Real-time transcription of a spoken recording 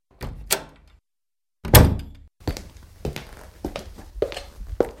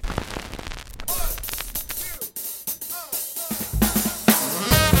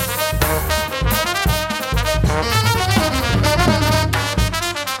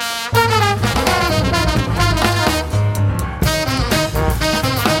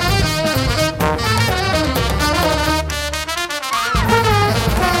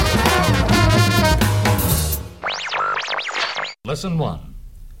Lesson 1.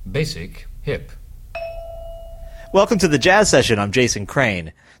 Basic Hip. Welcome to the Jazz Session. I'm Jason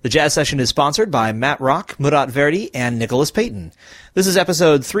Crane. The Jazz Session is sponsored by Matt Rock, Murat Verdi, and Nicholas Payton. This is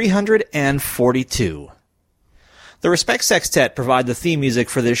episode 342. The Respect Sextet provide the theme music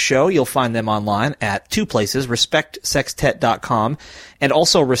for this show. You'll find them online at two places, respectsextet.com and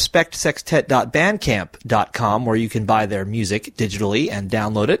also respectsextet.bandcamp.com, where you can buy their music digitally and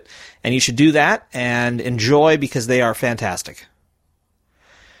download it. And you should do that and enjoy because they are fantastic.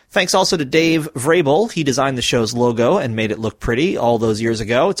 Thanks also to Dave Vrabel. He designed the show's logo and made it look pretty all those years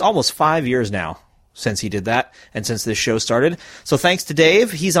ago. It's almost 5 years now since he did that and since this show started. So thanks to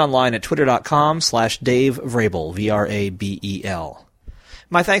Dave. He's online at twitter.com/Dave Vrabel, V-R-A-B-E-L.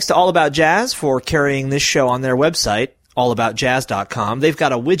 My thanks to All About Jazz for carrying this show on their website, allaboutjazz.com. They've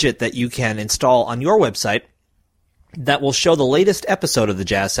got a widget that you can install on your website that will show the latest episode of the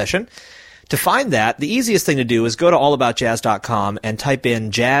Jazz Session. To find that, the easiest thing to do is go to allaboutjazz.com and type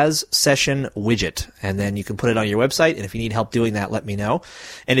in Jazz Session Widget, and then you can put it on your website, and if you need help doing that, let me know.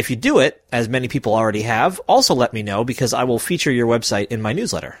 And if you do it, as many people already have, also let me know, because I will feature your website in my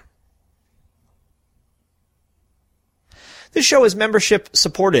newsletter. This show is membership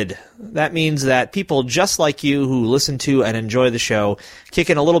supported. That means that people just like you who listen to and enjoy the show kick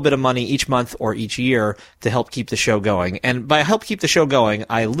in a little bit of money each month or each year to help keep the show going. And by help keep the show going,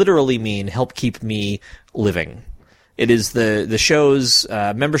 I literally mean help keep me living. It is the show's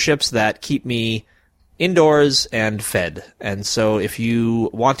memberships that keep me indoors and fed. And so if you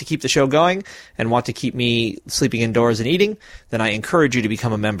want to keep the show going and want to keep me sleeping indoors and eating, then I encourage you to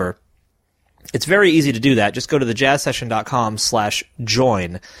become a member. It's very easy to do that. Just go to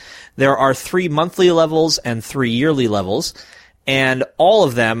thejazzsession.com/join. There are 3 monthly levels and 3 yearly levels, and all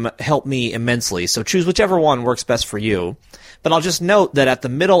of them help me immensely. So choose whichever one works best for you. But I'll just note that at the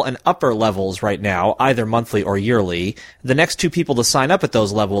middle and upper levels right now, either monthly or yearly, the next 2 people to sign up at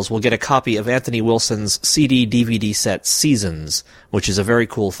those levels will get a copy of Anthony Wilson's CD-DVD set Seasons, which is a very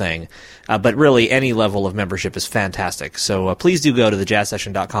cool thing. But really, any level of membership is fantastic. So please do go to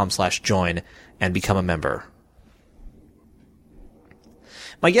thejazzsession.com/join and become a member.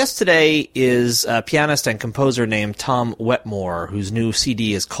 My guest today is a pianist and composer named Tom Wetmore, whose new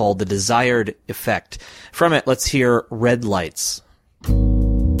CD is called The Desired Effect. From it, let's hear Red Lights.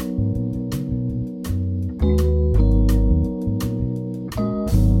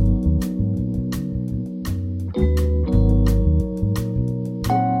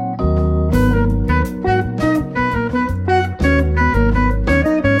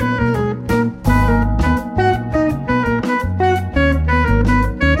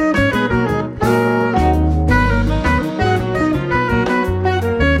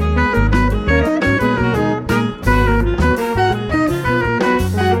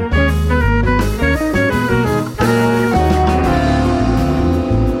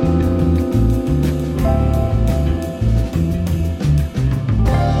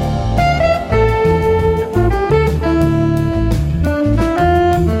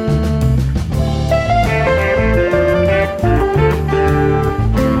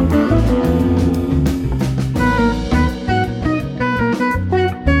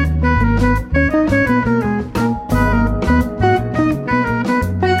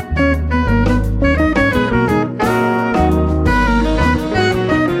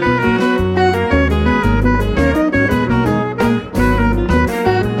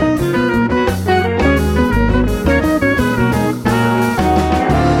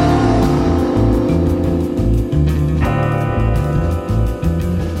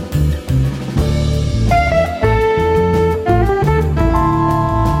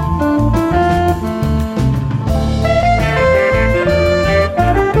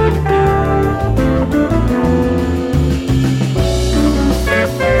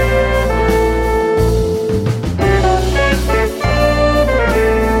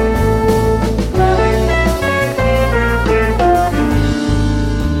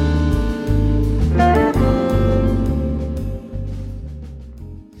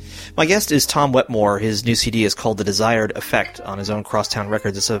 My guest is Tom Wetmore. His new CD is called The Desired Effect on his own Crosstown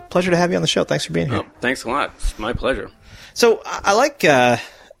Records. It's a pleasure to have you on the show. Thanks for being here. Oh, thanks a lot. It's my pleasure. So I like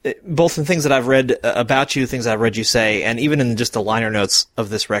both the things that I've read about you, things I've read you say, and even in just the liner notes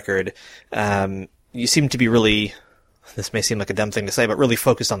of this record, you seem to be really, this may seem like a dumb thing to say, but really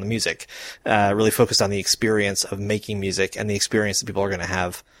focused on the music, really focused on the experience of making music and the experience that people are going to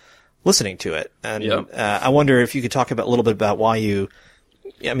have listening to it. And Yep. I wonder if you could talk a little bit about why you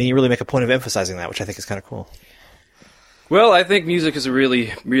really make a point of emphasizing that, which I think is kind of cool. Well, I think music is a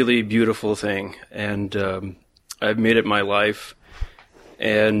really, really beautiful thing, and I've made it my life.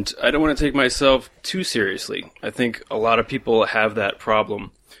 And I don't want to take myself too seriously. I think a lot of people have that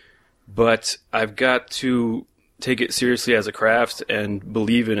problem. But I've got to take it seriously as a craft and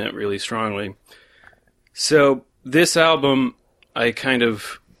believe in it really strongly. So this album, I kind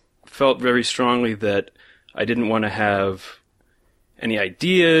of felt very strongly that I didn't want to have any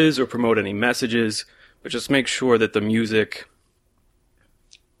ideas or promote any messages, but just make sure that the music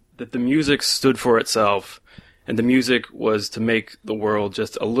stood for itself, and the music was to make the world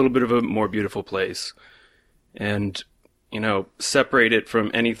just a little bit of a more beautiful place, and, separate it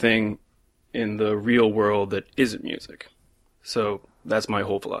from anything in the real world that isn't music. So that's my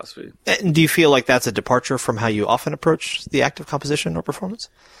whole philosophy. And do you feel like that's a departure from how you often approach the act of composition or performance?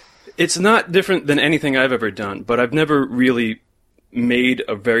 It's not different than anything I've ever done, but I've never really made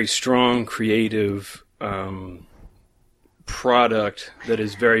a very strong, creative product that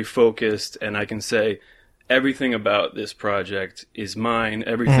is very focused, and I can say everything about this project is mine,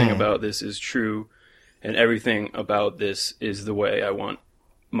 everything about this is true, and everything about this is the way I want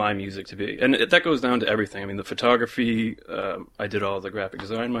my music to be. And that goes down to everything. I mean, the photography, I did all the graphic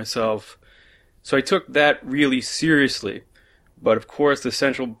design myself. So I took that really seriously. But of course, the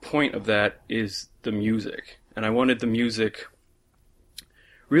central point of that is the music. And I wanted the music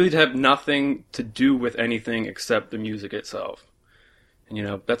really to have nothing to do with anything except the music itself.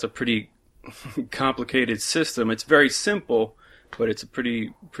 And, that's a pretty complicated system. It's very simple, but it's a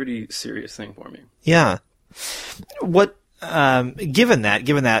pretty serious thing for me. Yeah. What, given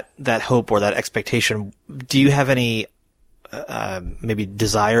that hope or that expectation, do you have any, maybe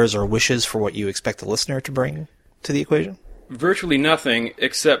desires or wishes for what you expect the listener to bring to the equation? Virtually nothing,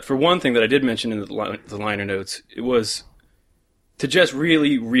 except for one thing that I did mention in the liner notes. It was to just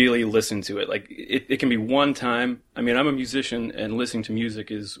really, really listen to it. Like, it can be one time. I mean, I'm a musician, and listening to music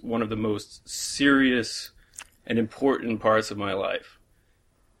is one of the most serious and important parts of my life.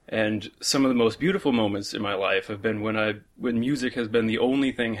 And some of the most beautiful moments in my life have been when music has been the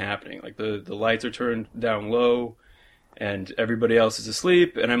only thing happening. Like, the lights are turned down low, and everybody else is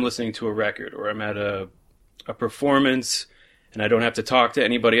asleep, and I'm listening to a record, or I'm at a performance, and I don't have to talk to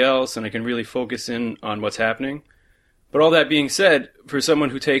anybody else, and I can really focus in on what's happening. But all that being said, for someone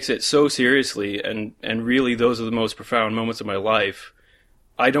who takes it so seriously, and really those are the most profound moments of my life,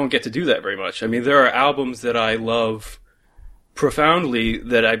 I don't get to do that very much. I mean, there are albums that I love profoundly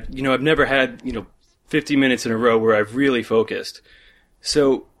that I've never had, 50 minutes in a row where I've really focused.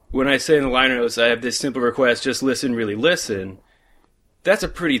 So when I say in the liner notes, I have this simple request, just listen, really listen, that's a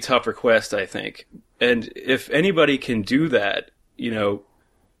pretty tough request, I think. And if anybody can do that,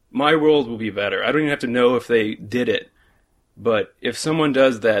 my world will be better. I don't even have to know if they did it. But if someone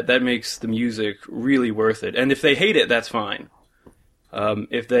does that, that makes the music really worth it. And if they hate it, that's fine.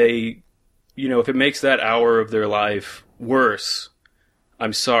 If it makes that hour of their life worse,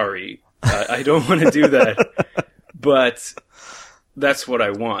 I'm sorry. I don't want to do that. But that's what I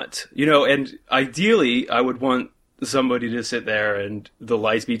want. And ideally, I would want somebody to sit there and the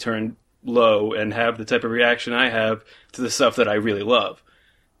lights be turned low and have the type of reaction I have to the stuff that I really love.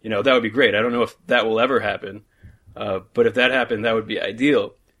 That would be great. I don't know if that will ever happen. But if that happened, that would be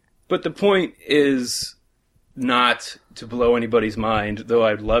ideal. But the point is not to blow anybody's mind, though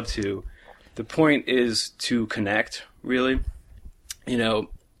I'd love to. The point is to connect, really.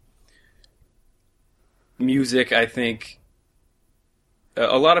 Music, I think,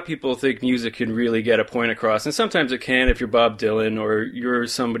 a lot of people think music can really get a point across, and sometimes it can if you're Bob Dylan or you're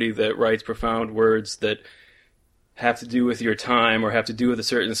somebody that writes profound words that have to do with your time or have to do with a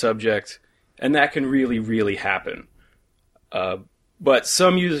certain subject, and that can really, really happen. But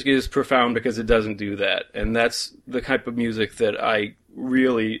some music is profound because it doesn't do that, and that's the type of music that I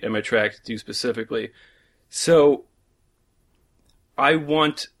really am attracted to specifically. So I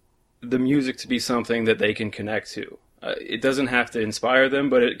want the music to be something that they can connect to. It doesn't have to inspire them,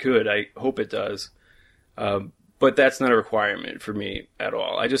 but it could. I hope it does. But that's not a requirement for me at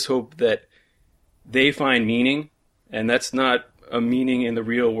all. I just hope that they find meaning, and that's not a meaning in the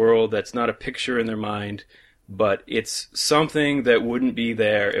real world. That's not a picture in their mind, but it's something that wouldn't be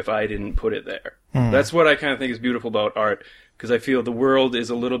there if I didn't put it there. That's what I kind of think is beautiful about art, because I feel the world is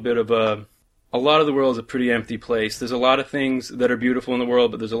a little bit of a lot of the world is a pretty empty place. There's a lot of things that are beautiful in the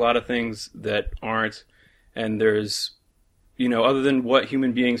world, but there's a lot of things that aren't. And there's, other than what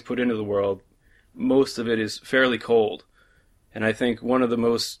human beings put into the world, most of it is fairly cold. And I think one of the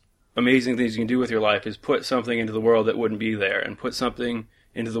most amazing things you can do with your life is put something into the world that wouldn't be there, and put something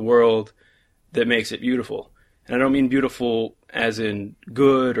into the world that makes it beautiful. And I don't mean beautiful as in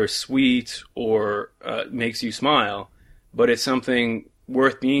good or sweet or makes you smile, but it's something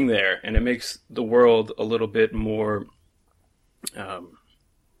worth being there, and it makes the world a little bit more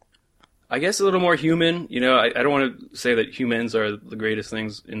I guess a little more human. You know, I don't want to say that humans are the greatest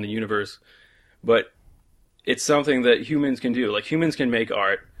things in the universe, but it's something that humans can do. Like, humans can make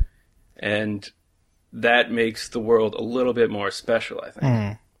art, and that makes the world a little bit more special, I think.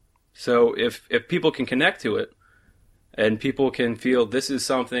 Mm. So if people can connect to it, and people can feel this is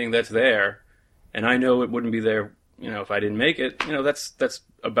something that's there, and I know it wouldn't be there, you know, if I didn't make it, you know, that's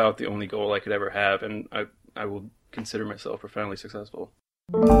about the only goal I could ever have, and I will consider myself profoundly successful.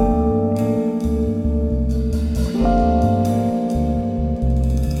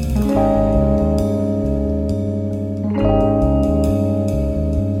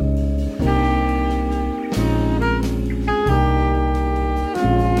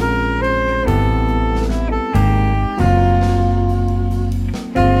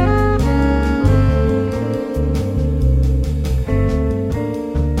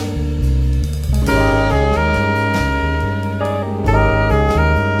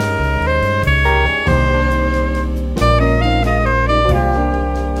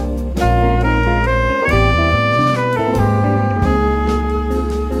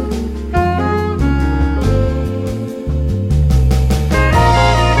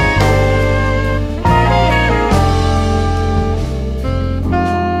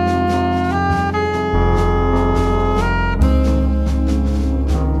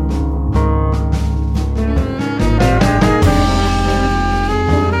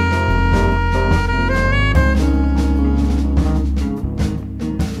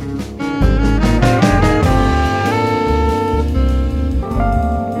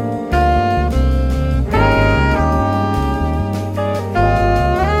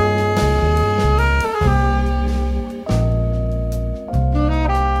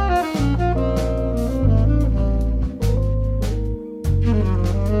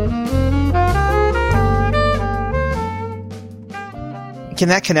 Can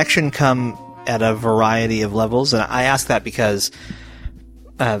that connection come at a variety of levels? And I ask that because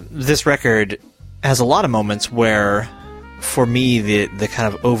this record has a lot of moments where, for me, the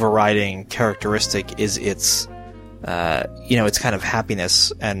kind of overriding characteristic is its its kind of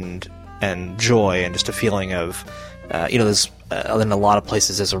happiness and joy, and just a feeling of there's in a lot of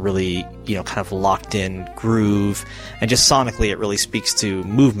places there's a really kind of locked in groove, and just sonically it really speaks to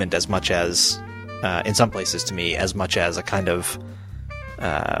movement as much as in some places to me as much as a kind of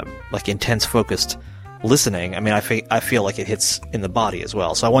like intense focused listening. I mean, I feel like it hits in the body as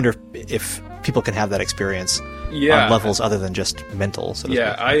well. So I wonder if people can have that experience on levels other than just mental. So to speak.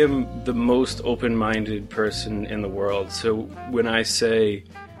 I am the most open-minded person in the world. So when I say,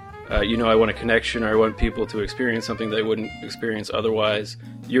 I want a connection, or I want people to experience something they wouldn't experience otherwise,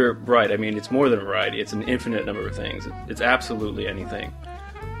 you're right. I mean, it's more than a variety. It's an infinite number of things. It's absolutely anything.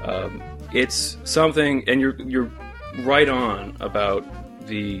 It's something, and you're right on about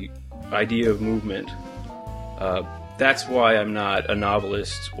the idea of movement. That's why I'm not a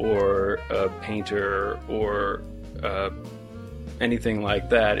novelist or a painter or anything like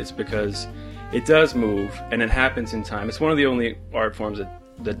that. It's because it does move, and it happens in time. It's one of the only art forms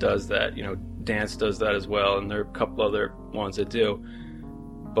that does that. Dance does that as well, and there are a couple other ones that do.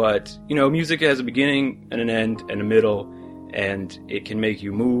 But, music has a beginning and an end and a middle, and it can make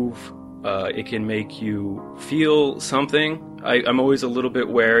you move. It can make you feel something. I'm always a little bit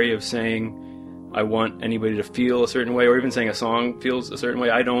wary of saying I want anybody to feel a certain way, or even saying a song feels a certain way.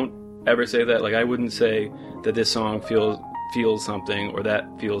 I don't ever say that. Like, I wouldn't say that this song feels something or that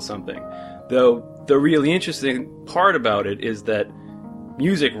feels something. Though the really interesting part about it is that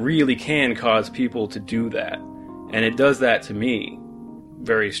music really can cause people to do that. And it does that to me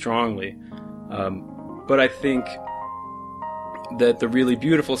very strongly. But I think that the really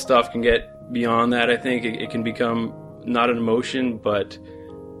beautiful stuff can get beyond that. I think it can become not an emotion, but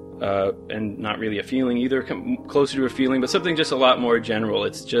and not really a feeling either, closer to a feeling, but something just a lot more general.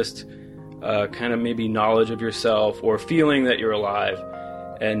 It's just kind of maybe knowledge of yourself, or feeling that you're alive.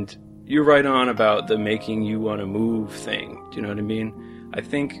 And you're right on about the making you want to move thing. Do you know what I mean? I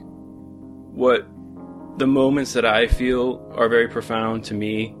think what the moments that I feel are very profound to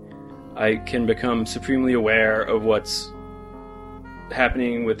me, I can become supremely aware of what's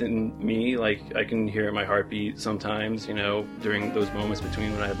happening within me. Like, I can hear my heartbeat sometimes, during those moments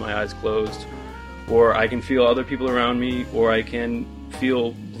between when I have my eyes closed, or I can feel other people around me, or I can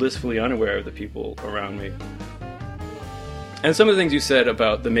feel blissfully unaware of the people around me. And some of the things you said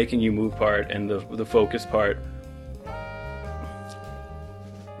about the making you move part and the focus part,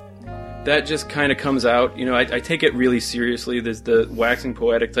 that just kind of comes out. I take it really seriously. There's the waxing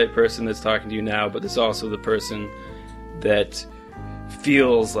poetic type person that's talking to you now, but there's also the person that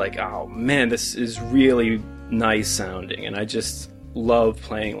feels like, oh man, this is really nice sounding, and love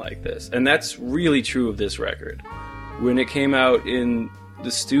playing like this. And that's really true of this record. When it came out in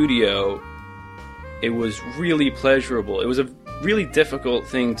the studio, it was really pleasurable. It was a really difficult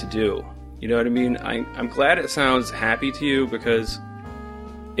thing to do. You know what I mean? I'm glad it sounds happy to you because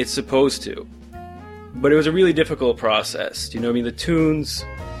it's supposed to. But it was a really difficult process. You know what I mean? The tunes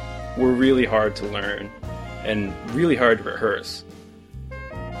were really hard to learn and really hard to rehearse.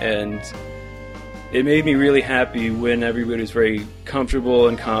 And it made me really happy when everybody was very comfortable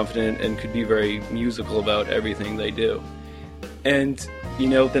and confident and could be very musical about everything they do. And, you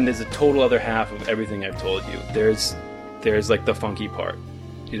know, then there's a total other half of everything I've told you. There's like the funky part.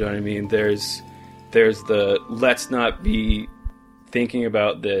 You know what I mean? There's the let's not be thinking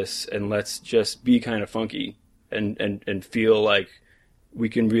about this and let's just be kind of funky and feel like we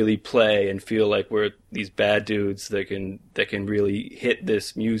can really play and feel like we're these bad dudes that can really hit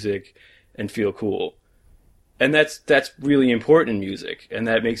this music and feel cool. And that's really important in music, and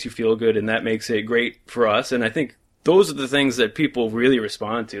that makes you feel good, and that makes it great for us. And I think those are the things that people really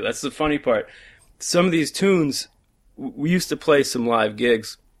respond to. That's the funny part. Some of these tunes, we used to play some live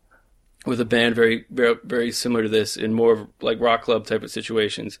gigs with a band very, very, very similar to this in more of like rock club type of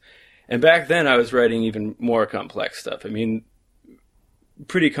situations. And back then I was writing even more complex stuff. I mean,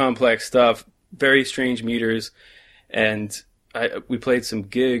 pretty complex stuff, very strange meters, and we played some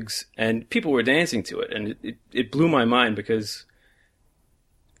gigs, and people were dancing to it, and it blew my mind because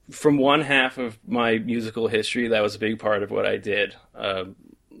from one half of my musical history, that was a big part of what I did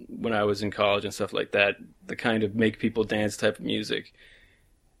when I was in college and stuff like that, the kind of make people dance type of music.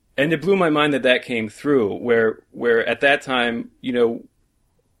 And it blew my mind that came through, where at that time, you know,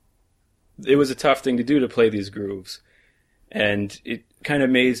 it was a tough thing to do to play these grooves. And it kind of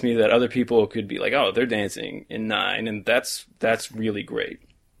amazed me that other people could be like, oh, they're dancing in 9, and that's really great.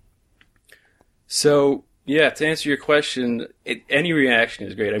 So, yeah, to answer your question, any reaction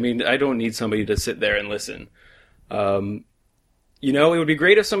is great. I mean, I don't need somebody to sit there and listen. You know, it would be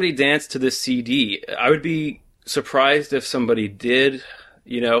great if somebody danced to this CD. I would be surprised if somebody did.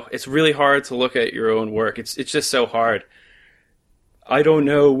 You know, it's really hard to look at your own work. It's just so hard. I don't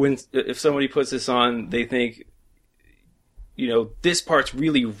know if somebody puts this on, they think, you know, this part's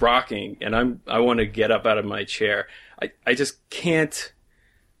really rocking, and I want to get up out of my chair. I just can't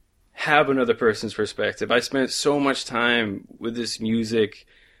have another person's perspective. I spent so much time with this music,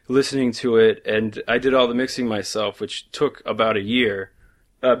 listening to it, and I did all the mixing myself, which took about a year.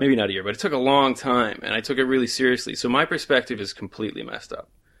 Maybe not a year, but it took a long time, and I took it really seriously. So my perspective is completely messed up.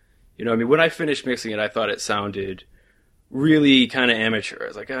 You know, I mean, when I finished mixing it, I thought it sounded really kind of amateur. I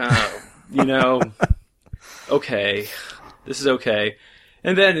was like, oh, you know, okay. This is okay.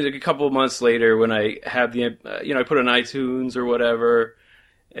 And then a couple of months later, when I have the, you know, I put it on iTunes or whatever,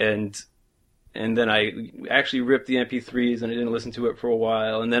 and then I actually ripped the MP3s and I didn't listen to it for a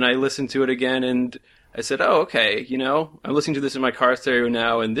while. And then I listened to it again and I said, oh, okay, you know, I'm listening to this in my car stereo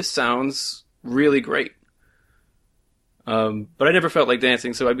now and this sounds really great. But I never felt like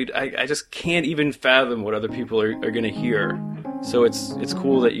dancing, so I just can't even fathom what other people are going to hear. So it's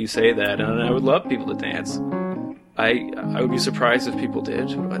cool that you say that, and I would love people to dance. I would be surprised if people did,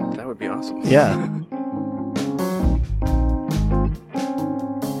 but that would be awesome. Yeah.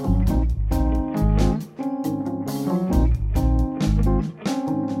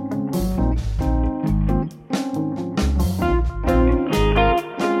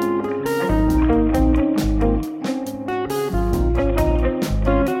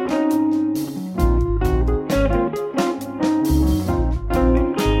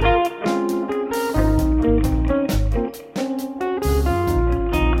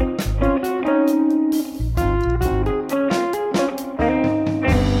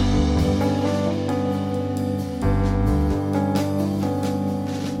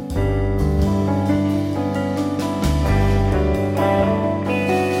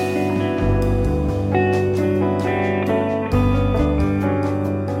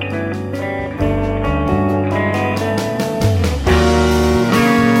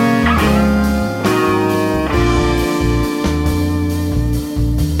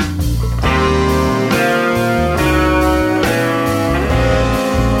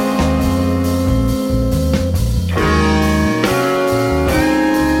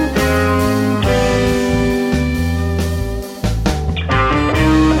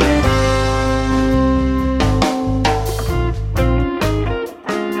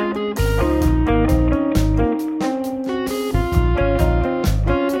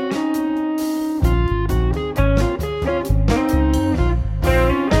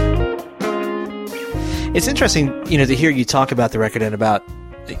 It's interesting, you know, to hear you talk about the record and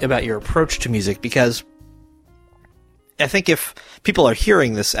about your approach to music, because I think if people are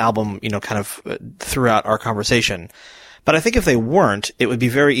hearing this album, kind of throughout our conversation, but I think if they weren't, it would be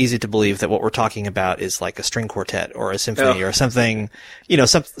very easy to believe that what we're talking about is like a string quartet or a symphony or something,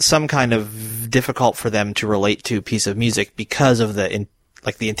 some kind of difficult for them to relate to piece of music because of the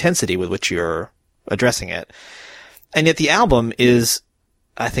intensity with which you're addressing it. And yet the album is,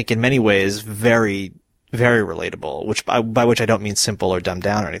 I think, in many ways very, very relatable, by which I don't mean simple or dumbed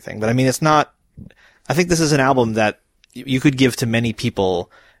down or anything, but I mean, it's not, I think this is an album that you could give to many people,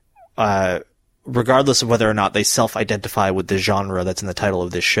 regardless of whether or not they self-identify with the genre that's in the title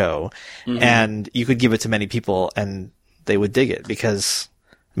of this show. Mm-hmm. And you could give it to many people and they would dig it because,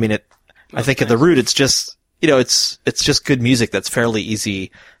 I mean, I think at the root, it's just, it's just good music that's fairly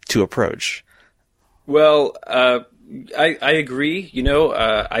easy to approach. Well, I agree.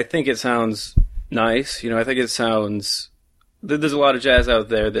 I think it sounds nice. I think it sounds, there's a lot of jazz out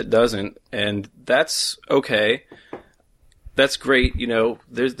there that doesn't, and that's okay. That's great.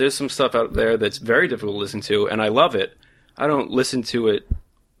 There's some stuff out there that's very difficult to listen to, and I love it. I don't listen to it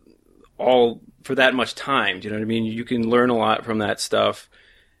all for that much time. Do you know what I mean? You can learn a lot from that stuff,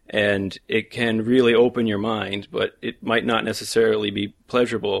 and it can really open your mind, but it might not necessarily be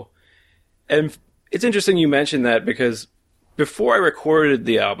pleasurable. And it's interesting you mentioned that because before I recorded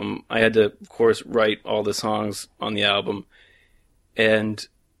the album, I had to, of course, write all the songs on the album, and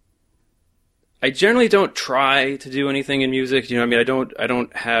I generally don't try to do anything in music. I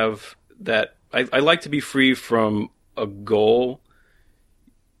don't have that. I like to be free from a goal.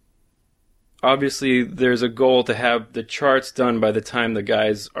 Obviously, there's a goal to have the charts done by the time the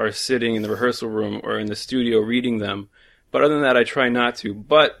guys are sitting in the rehearsal room or in the studio reading them. But other than that, I try not to.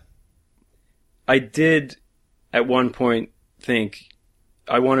 But I did, at one point, think,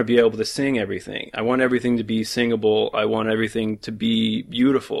 I want to be able to sing everything. I want everything to be singable. I want everything to be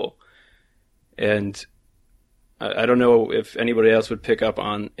beautiful. And I don't know if anybody else would pick up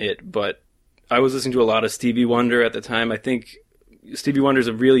on it, but I was listening to a lot of Stevie Wonder at the time. I think Stevie Wonder is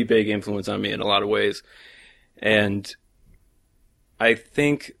a really big influence on me in a lot of ways. And I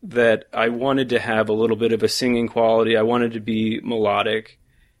think that I wanted to have a little bit of a singing quality. I wanted to be melodic.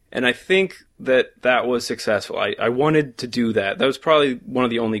 And I think that was successful. I wanted to do that. That was probably one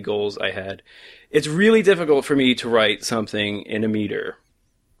of the only goals I had. It's really difficult for me to write something in a meter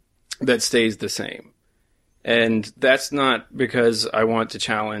that stays the same. And that's not because I want to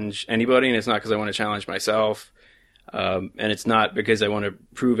challenge anybody, and it's not because I want to challenge myself, and it's not because I want to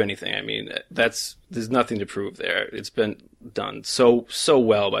prove anything. I mean, there's nothing to prove there. It's been done so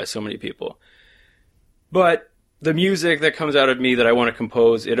well by so many people. But the music that comes out of me that I want to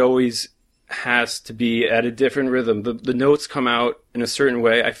compose, it always has to be at a different rhythm. The notes come out in a certain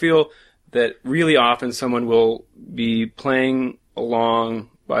way. I feel that really often someone will be playing along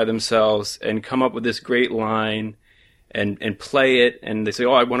by themselves and come up with this great line and play it, and they say,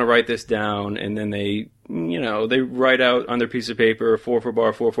 oh, I want to write this down, and then they write out on their piece of paper 4/4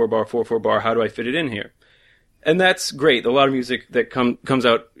 bar, 4/4 bar, 4/4 bar, how do I fit it in here? And that's great. A lot of music that comes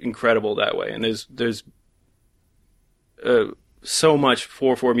out incredible that way, and there's so much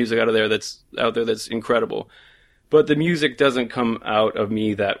 4/4 music out there that's incredible. But the music doesn't come out of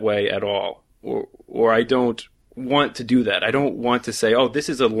me that way at all, or I don't want to do that. I don't want to say, oh, this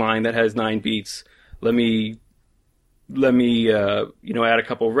is a line that has 9 beats. Let me add a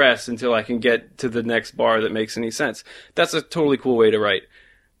couple rests until I can get to the next bar that makes any sense. That's a totally cool way to write,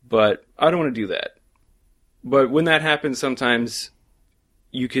 but I don't want to do that. But when that happens, sometimes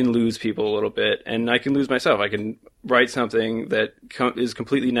you can lose people a little bit, and I can lose myself. I can write something that is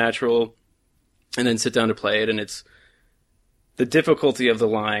completely natural and then sit down to play it, and it's the difficulty of the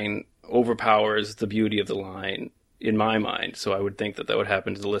line overpowers the beauty of the line in my mind. So I would think that would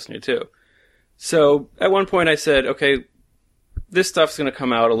happen to the listener too. So at one point I said, okay, this stuff's going to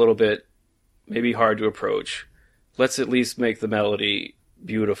come out a little bit maybe hard to approach. Let's at least make the melody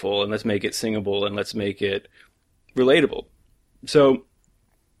beautiful, and let's make it singable, and let's make it relatable. So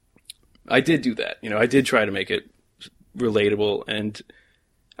I did do that. I did try to make it relatable, and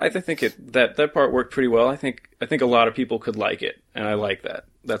I think that part worked pretty well. I think a lot of people could like it, and I like that.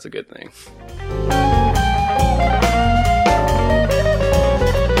 That's a good thing.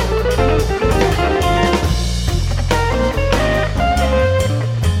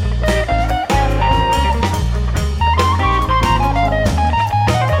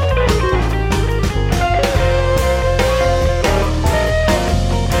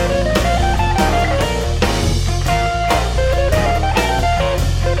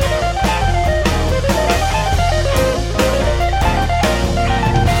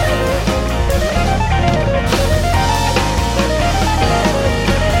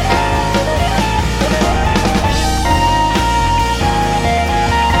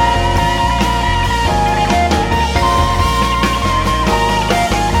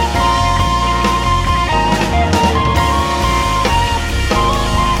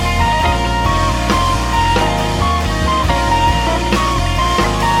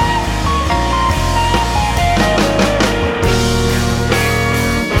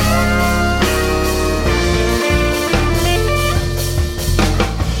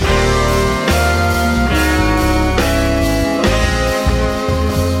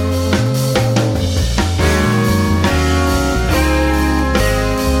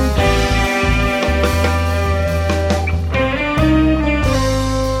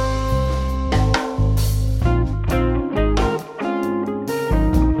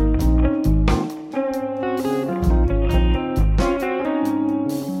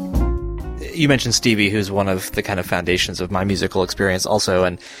 you mentioned Stevie, who's one of the kind of foundations of my musical experience also,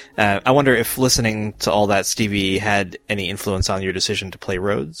 and I wonder if listening to all that Stevie had any influence on your decision to play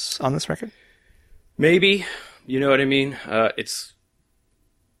Rhodes on this record? Maybe. You know what I mean? It's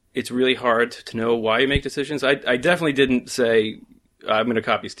really hard to know why you make decisions. I definitely didn't say I'm going to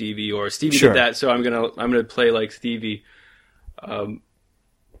copy Stevie, or Stevie Sure. did that, so I'm gonna play like Stevie.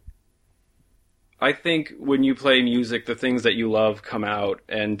 I think when you play music, the things that you love come out,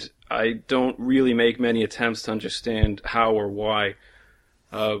 and I don't really make many attempts to understand how or why.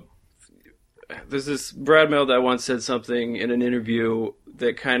 There's this Brad Mel that once said something in an interview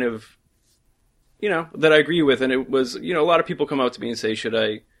that kind of, that I agree with, and it was, a lot of people come out to me and say, should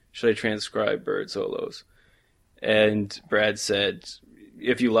I transcribe Bird solos? And Brad said,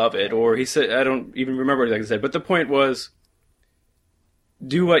 if you love it, or he said, I don't even remember what he said, but the point was,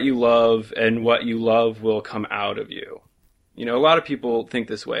 do what you love, and what you love will come out of you. A lot of people think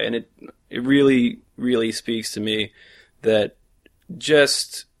this way, and it really, really speaks to me that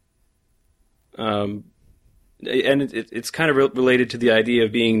just, and it's kind of related to the idea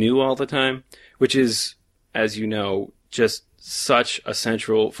of being new all the time, which is, as you know, just such a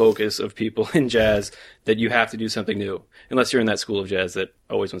central focus of people in jazz, that you have to do something new, unless you're in that school of jazz that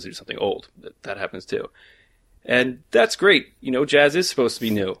always wants to do something old. That happens too. And that's great. Jazz is supposed to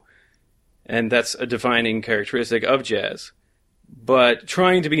be new. And that's a defining characteristic of jazz. But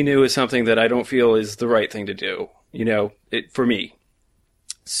trying to be new is something that I don't feel is the right thing to do, for me.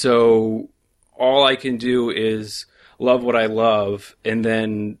 So all I can do is love what I love, and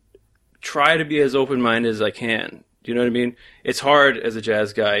then try to be as open-minded as I can. Do you know what I mean? It's hard as a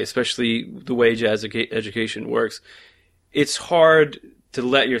jazz guy, especially the way jazz education works. It's hard to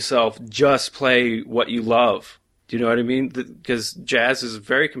let yourself just play what you love. Do you know what I mean? Because jazz is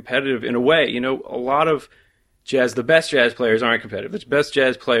very competitive in a way. A lot of jazz, the best jazz players aren't competitive. The best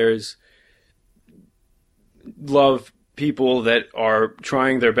jazz players love people that are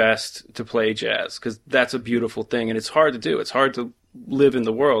trying their best to play jazz, because that's a beautiful thing, and it's hard to do. It's hard to live in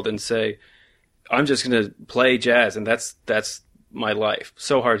the world and say, I'm just going to play jazz, and that's my life.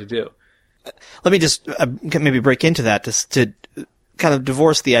 So hard to do. Let me just maybe break into that to kind of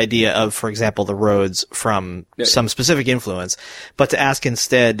divorce the idea of, for example, the Rhodes from some specific influence, but to ask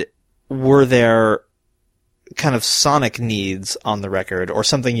instead, were there kind of sonic needs on the record, or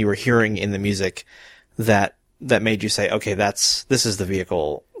something you were hearing in the music that made you say, okay, this is the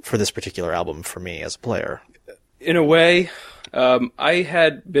vehicle for this particular album for me as a player? In a way, I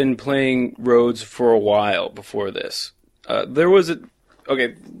had been playing Rhodes for a while before this. The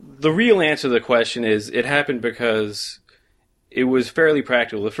real answer to the question is, it happened because it was fairly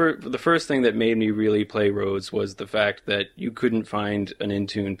practical. The first thing that made me really play Rhodes was the fact that you couldn't find an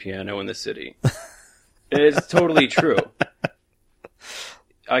in-tune piano in the city. And it's totally true.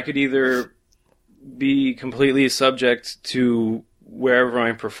 I could either be completely subject to wherever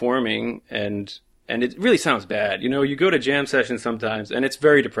I'm performing, and it really sounds bad. You go to jam sessions sometimes, and it's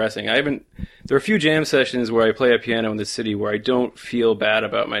very depressing. There are a few jam sessions where I play a piano in the city where I don't feel bad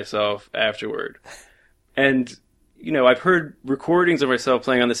about myself afterward. And, I've heard recordings of myself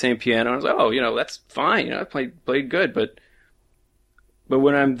playing on the same piano, and I was like, oh, that's fine. I played good, but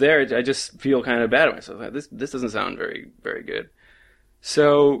when I'm there, I just feel kind of bad at myself. Like, this doesn't sound very, very good.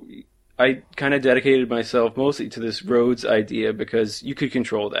 So I kind of dedicated myself mostly to this Rhodes idea, because you could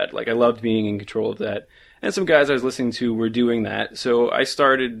control that. Like, I loved being in control of that. And some guys I was listening to were doing that. So I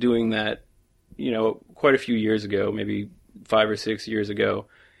started doing that, quite a few years ago, maybe 5 or 6 years ago.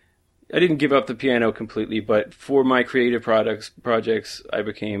 I didn't give up the piano completely, but for my creative projects, I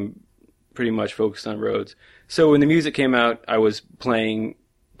became pretty much focused on Rhodes. So when the music came out, I was playing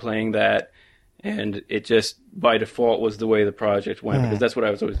that, and it just by default was the way the project went, because that's what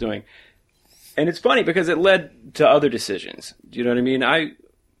I was always doing. And it's funny because it led to other decisions. Do you know what I mean? I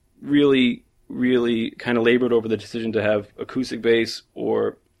really, really kind of labored over the decision to have acoustic bass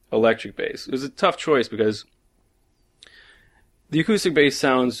or electric bass. It was a tough choice because the acoustic bass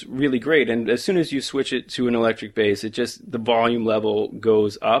sounds really great, and as soon as you switch it to an electric bass, the volume level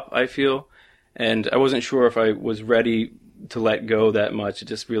goes up, I feel. And I wasn't sure if I was ready to let go that much, to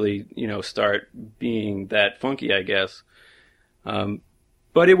just really, start being that funky, I guess.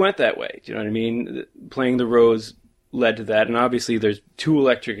 But it went that way. Do you know what I mean? Playing the Rhodes led to that, and obviously there's 2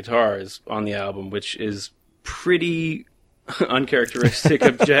 electric guitars on the album, which is pretty uncharacteristic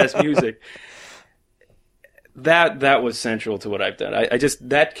of jazz music. That was central to what I've done.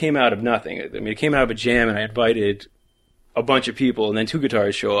 That came out of nothing. I mean, it came out of a jam, and I invited a bunch of people, and then 2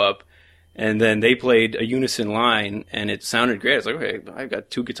 guitars show up, and then they played a unison line, and it sounded great. I was like, okay, I've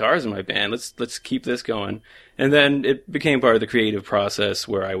got 2 guitars in my band. Let's keep this going. And then it became part of the creative process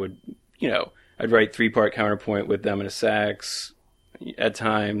where I would, I'd write 3-part counterpoint with them and a sax at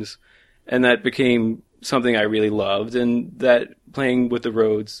times, and that became something I really loved, and that playing with the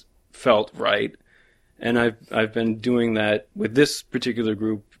Rhodes felt right. And I've been doing that with this particular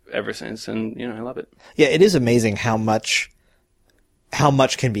group ever since, and I love it. Yeah, it is amazing how much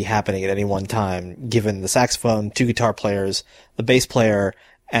can be happening at any one time, given the saxophone, 2 guitar players, the bass player,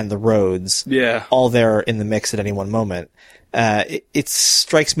 and the Rhodes. Yeah. All there in the mix at any one moment. It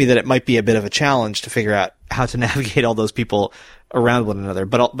strikes me that it might be a bit of a challenge to figure out how to navigate all those people around one another,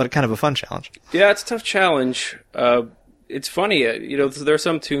 but kind of a fun challenge. Yeah, it's a tough challenge. It's funny, there are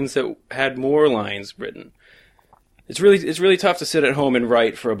some tunes that had more lines written. It's really tough to sit at home and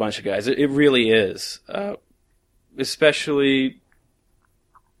write for a bunch of guys. It really is, especially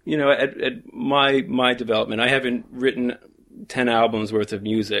at my development. I haven't written 10 albums worth of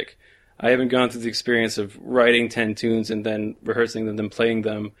music. I haven't gone through the experience of writing 10 tunes and then rehearsing them, then playing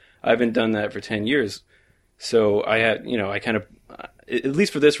them. I haven't done that for 10 years. So I had, I kind of, at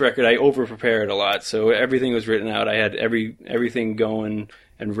least for this record, I over-prepared a lot. So everything was written out. I had everything going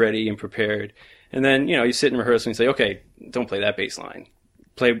and ready and prepared. And then, you sit in rehearsal and say, okay, don't play that bass line.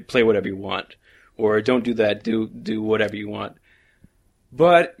 Play whatever you want. Or don't do that, do whatever you want.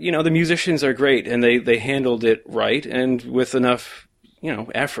 But, the musicians are great, and they handled it right, and with enough,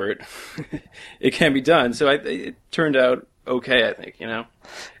 effort, it can be done. So it turned out okay, I think,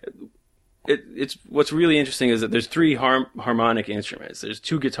 It's what's really interesting is that there's 3 harmonic instruments. There's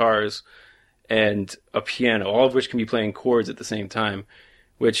 2 guitars and a piano, all of which can be playing chords at the same time,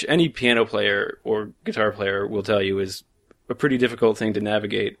 which any piano player or guitar player will tell you is a pretty difficult thing to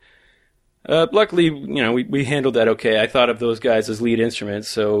navigate. Luckily, we handled that okay. I thought of those guys as lead instruments,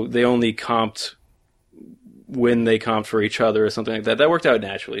 so they only comped when they comped for each other or something like that. That worked out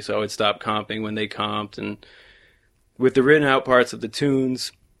naturally, so I would stop comping when they comped. And with the written out parts of the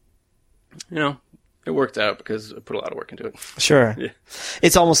tunes, it worked out because I put a lot of work into it. Sure. Yeah.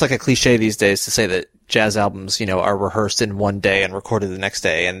 It's almost like a cliche these days to say that jazz albums, are rehearsed in one day and recorded the next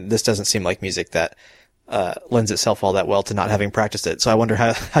day, and this doesn't seem like music that lends itself all that well to not having practiced it. So I wonder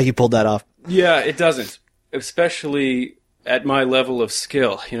how you pulled that off. Yeah, it doesn't, especially at my level of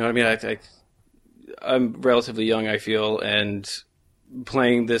skill. You know what I mean? I'm relatively young, I feel, and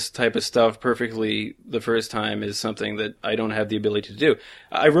playing this type of stuff perfectly the first time is something that I don't have the ability to do.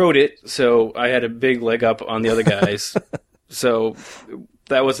 I wrote it, so I had a big leg up on the other guys, so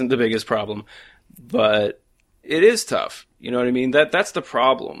that wasn't the biggest problem. But it is tough, you know what I mean? That's the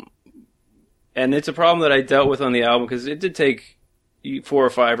problem. And it's a problem that I dealt with on the album, because it did take 4 or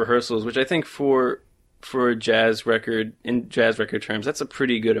 5 rehearsals, which I think for a jazz record, in jazz record terms, that's a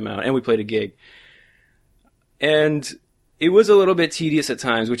pretty good amount. And we played a gig. And it was a little bit tedious at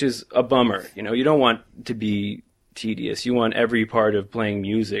times, which is a bummer. You don't want to be tedious. You want every part of playing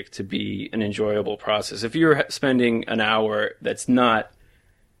music to be an enjoyable process. If you're spending an hour that's not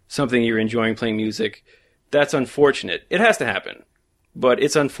something you're enjoying playing music, that's unfortunate. It has to happen. But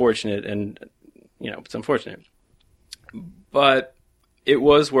it's unfortunate, and, it's unfortunate. But it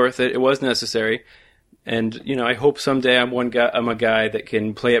was worth it. It was necessary. And, I hope someday I'm a guy that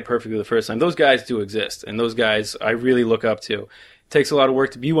can play it perfectly the first time. Those guys do exist, and those guys I really look up to. It takes a lot of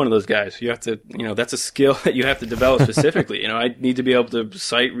work to be one of those guys. You have to, that's a skill that you have to develop specifically. I need to be able to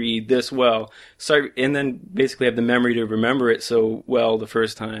sight read this well, and then basically have the memory to remember it so well the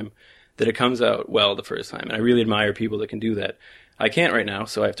first time that it comes out well the first time. And I really admire people that can do that. I can't right now,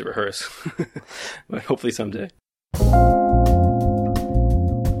 so I have to rehearse. But hopefully someday.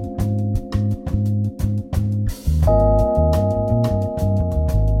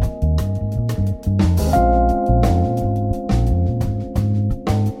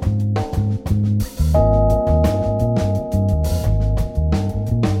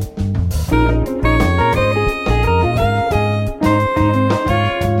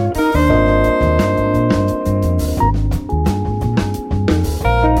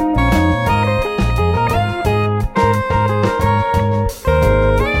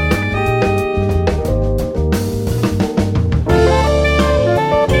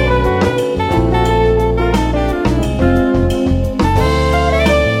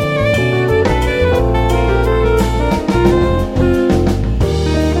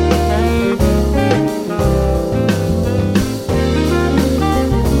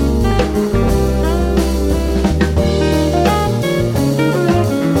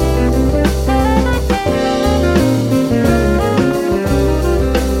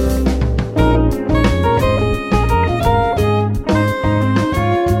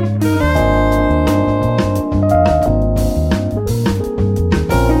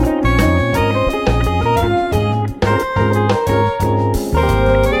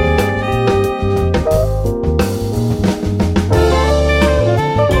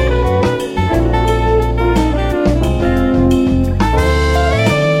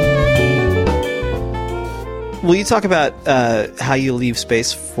 you talk about how you leave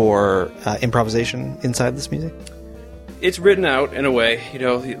space for improvisation inside this music? It's written out in a way. You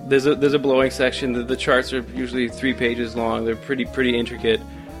know, there's a blowing section. The charts are usually 3 pages long. They're pretty intricate.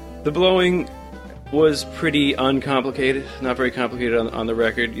 The blowing was pretty uncomplicated, not very complicated on the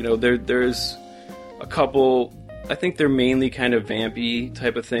record. You know, there's a couple. I think they're mainly kind of vampy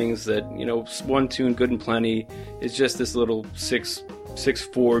type of things that, you know, one tune, Good and Plenty, is just this little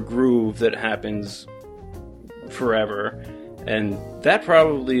 6/4 groove that happens forever. And that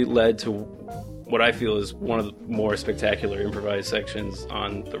probably led to what I feel is one of the more spectacular improvised sections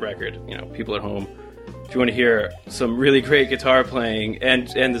on the record. You know, people at home, if you want to hear some really great guitar playing, and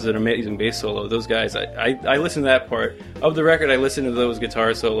there's an amazing bass solo, those guys, I listen to that part of the record. I listen to those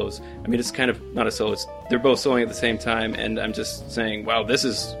guitar solos. I mean, it's kind of not a solo, they're both soloing at the same time, and I'm just saying, wow, this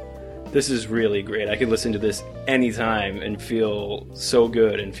is really great. I could listen to this anytime and feel so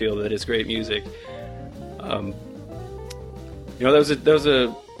good and feel that it's great music. You know, that was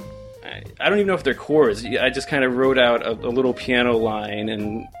a I don't even know if they're chords. I just kind of wrote out a little piano line,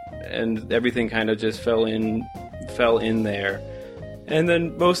 and everything kind of just fell in there. And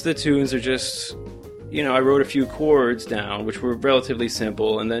then most of the tunes are just, you know, I wrote a few chords down, which were relatively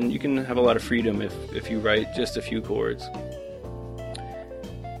simple, and then you can have a lot of freedom if you write just a few chords.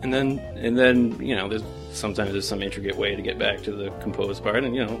 And then you know, sometimes there's some intricate way to get back to the composed part,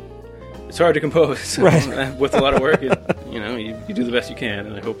 and you know, it's hard to compose. So right. With a lot of work, you know, you do the best you can,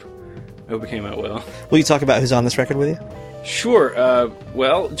 and I hope it came out well. Will you talk about who's on this record with you? Sure.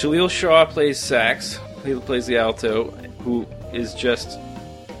 Well, Jaleel Shaw plays sax. He plays the alto, who is just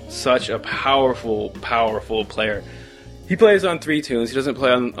such a powerful, powerful player. He plays on 3 tunes. He doesn't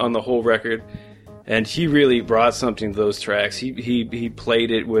play on the whole record. And he really brought something to those tracks. He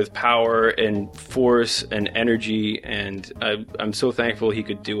played it with power and force and energy, and I'm so thankful he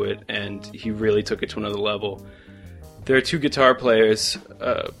could do it, and he really took it to another level. There are 2 guitar players,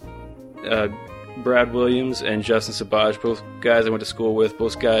 Brad Williams and Justin Sabaj, both guys I went to school with,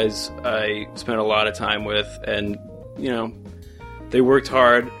 both guys I spent a lot of time with, and, you know, they worked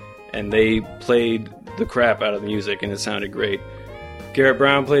hard, and they played the crap out of the music, and it sounded great. Garrett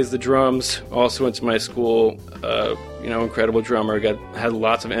Brown plays the drums, also went to my school, you know, incredible drummer, had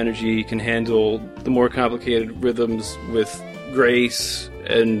lots of energy, can handle the more complicated rhythms with grace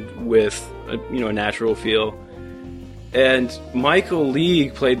and with, a natural feel. And Michael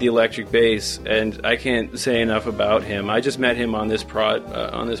League played the electric bass, and I can't say enough about him. I just met him on this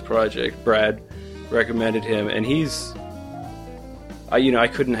project. Brad recommended him, and he's, I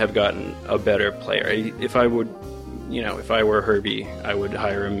couldn't have gotten a better player. If I were Herbie, I would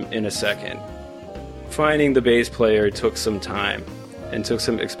hire him in a second. Finding the bass player took some time and took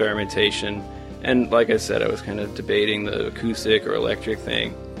some experimentation, and like I said, I was kind of debating the acoustic or electric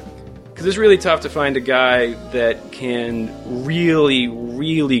thing. Because it's really tough to find a guy that can really,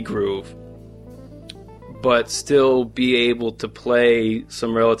 really groove, but still be able to play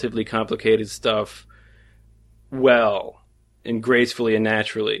some relatively complicated stuff well and gracefully and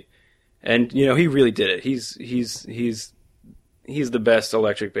naturally. And you know, he really did it. He's the best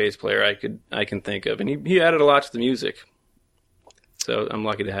electric bass player I can think of, and he added a lot to the music. So I'm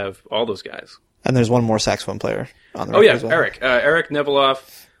lucky to have all those guys. And there's one more saxophone player on the record as well. Eric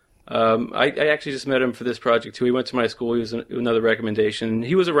Neveloff. I actually just met him for this project too. He went to my school. He was another recommendation.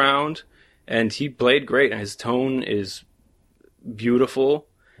 He was around, and he played great. And his tone is beautiful,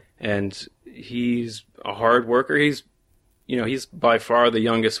 and he's a hard worker. He's by far the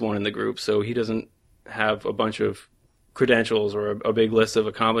youngest one in the group, so he doesn't have a bunch of credentials or a big list of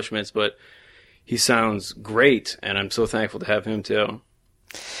accomplishments, but he sounds great, and I'm so thankful to have him too.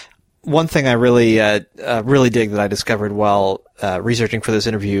 One thing I really dig that I discovered while researching for this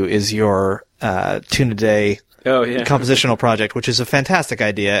interview is your Tune a Day compositional project, which is a fantastic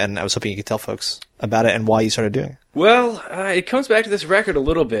idea, and I was hoping you could tell folks about it and why you started doing it. Well, it comes back to this record a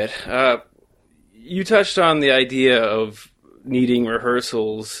little bit. You touched on the idea of needing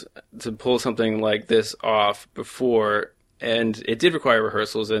rehearsals to pull something like this off before, and it did require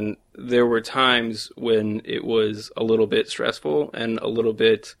rehearsals, and there were times when it was a little bit stressful and a little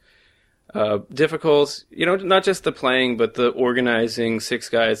bit difficult, not just the playing, but the organizing 6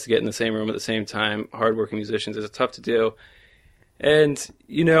 guys to get in the same room at the same time, hardworking musicians, is tough to do. And,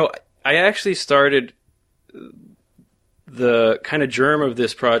 I actually started, the kind of germ of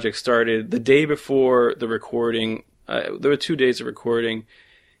this project started the day before the recording. There were 2 days of recording,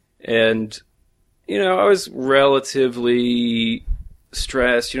 and, I was relatively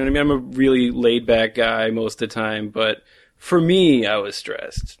stressed. You know what I mean? I'm a really laid-back guy most of the time, but for me, I was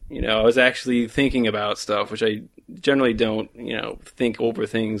stressed. I was actually thinking about stuff, which I generally don't, think over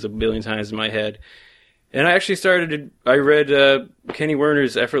things a billion times in my head. And I read Kenny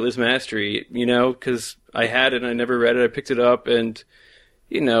Werner's Effortless Mastery, because I had it and I never read it. I picked it up, and,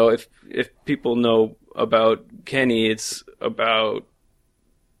 if people know about Kenny, it's about,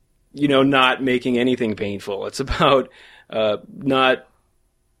 not making anything painful. It's about not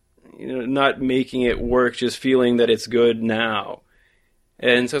making it work, just feeling that it's good now.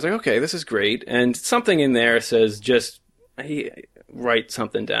 And so I was like, okay, this is great. And something in there says just write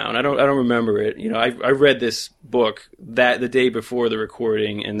something down. I don't remember it. I read this book the day before the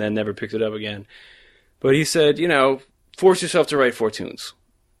recording and then never picked it up again. But he said, force yourself to write 4 tunes,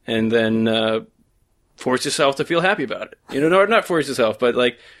 and then force yourself to feel happy about it. Not force yourself, but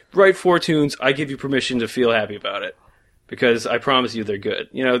like write 4 tunes. I give you permission to feel happy about it because I promise you they're good.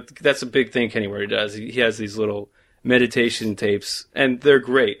 That's a big thing Kenny Werner does. He has these little meditation tapes, and they're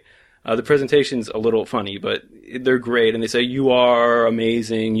great. The presentation's a little funny, but they're great, and they say, you are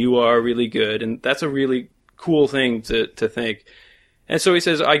amazing, you are really good, and that's a really cool thing to think. And so he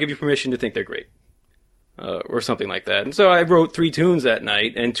says, I give you permission to think they're great, or something like that. And so I wrote 3 tunes that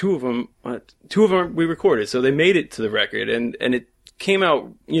night, and two of them we recorded, so they made it to the record, and it came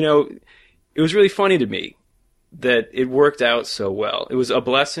out, it was really funny to me that it worked out so well. It was A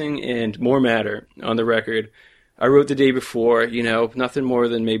Blessing and More Matter on the record. I wrote the day before, nothing more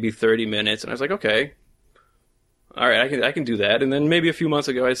than maybe 30 minutes. And I was like, okay, all right, I can do that. And then maybe a few months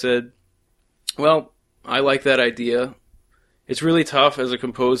ago I said, well, I like that idea. It's really tough as a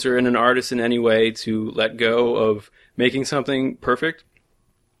composer and an artist in any way to let go of making something perfect.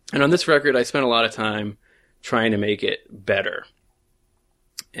 And on this record, I spent a lot of time trying to make it better.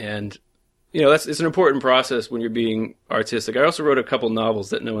 And, it's an important process when you're being artistic. I also wrote a couple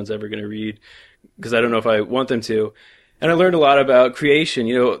novels that no one's ever going to read, because I don't know if I want them to. And I learned a lot about creation,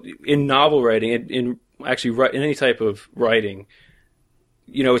 in novel writing, in any type of writing.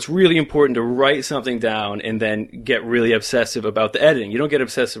 It's really important to write something down and then get really obsessive about the editing. You don't get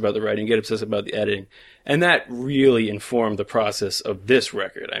obsessive about the writing, you get obsessive about the editing. And that really informed the process of this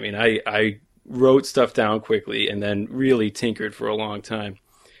record. I mean, I wrote stuff down quickly and then really tinkered for a long time.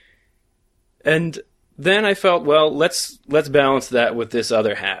 And then I felt, well, let's balance that with this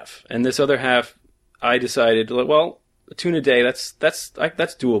other half. And this other half, I decided, well, a tune a day, that's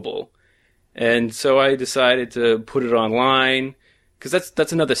doable. And so I decided to put it online, because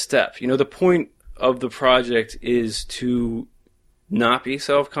that's another step. The point of the project is to not be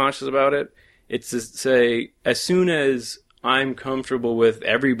self-conscious about it. It's to say, as soon as I'm comfortable with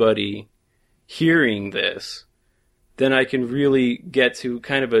everybody hearing this, then I can really get to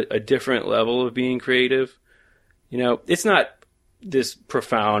kind of a different level of being creative. It's not this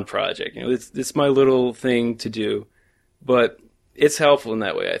profound project. It's my little thing to do, but it's helpful in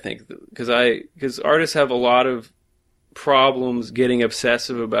that way, I think, because artists have a lot of problems getting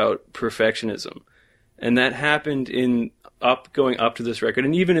obsessive about perfectionism, and that happened going up to this record,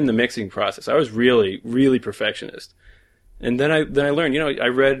 and even in the mixing process, I was really, really perfectionist. And then I learned, I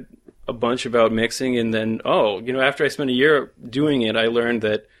read a bunch about mixing, and then after I spent a year doing it, I learned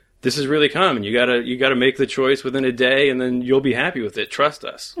that this is really common. You gotta make the choice within a day, and then you'll be happy with it. Trust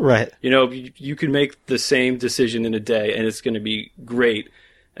us. Right. You can make the same decision in a day, and it's going to be great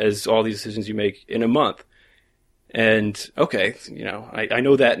as all these decisions you make in a month. And okay, I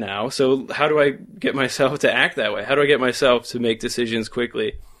know that now. So how do I get myself to act that way? How do I get myself to make decisions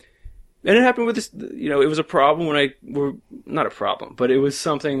quickly? And it happened with this, it was a problem not a problem, but it was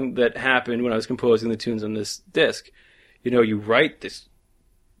something that happened when I was composing the tunes on this disc. You write this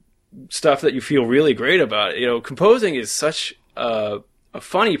stuff that you feel really great about. Composing is such a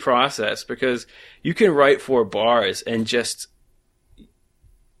funny process, because you can write 4 bars and just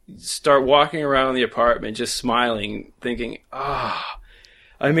start walking around the apartment just smiling, thinking, I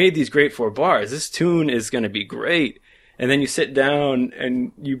made these great 4 bars. This tune is going to be great. And then you sit down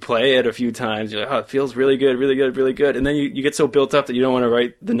and you play it a few times. You're like, it feels really good, really good, really good. And then you get so built up that you don't want to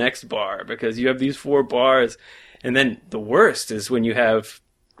write the next bar, because you have these 4 bars. And then the worst is when you have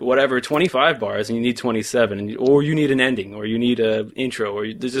 25 bars and you need 27, or you need an ending, or you need an intro,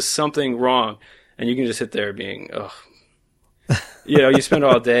 or there's just something wrong. And you can just sit there being, you spend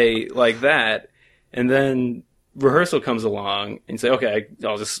all day like that. And then rehearsal comes along and say, okay,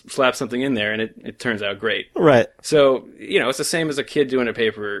 I'll just slap something in there, and it turns out great. Right. So, it's the same as a kid doing a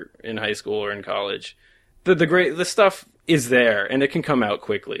paper in high school or in college. The stuff is there, and it can come out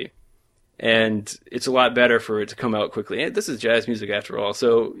quickly. And it's a lot better for it to come out quickly. And this is jazz music after all.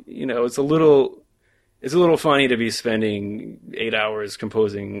 So, it's a little funny to be spending 8 hours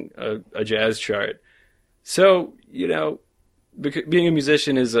composing a jazz chart. So, being a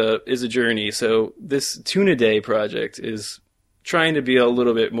musician is a journey. So this Tune a Day project is trying to be a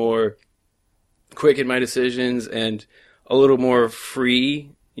little bit more quick in my decisions and a little more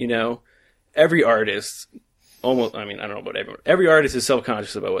free, you know. Every artist, almost, I mean, I don't know about everyone, every artist is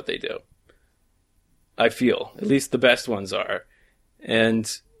self-conscious about what they do. I feel, at least the best ones are.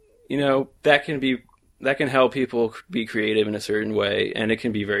 And, you know, that can help people be creative in a certain way, and it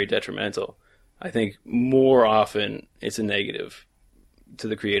can be very detrimental. I think more often it's a negative to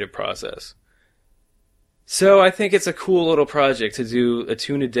the creative process. So I think it's a cool little project to do a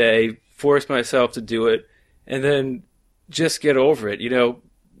tune a day, force myself to do it, and then just get over it. You know,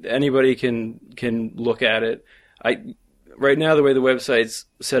 anybody can look at it. Right now, the way the website's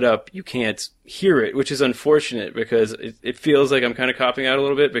set up, you can't hear it, which is unfortunate because it feels like I'm kind of copping out a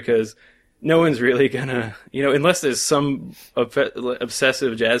little bit because no one's really gonna, you know, unless there's some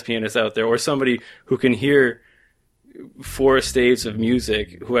obsessive jazz pianist out there or somebody who can hear 4 staves of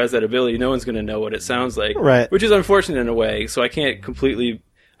music who has that ability, no one's gonna know what it sounds like. Right. Which is unfortunate in a way, so I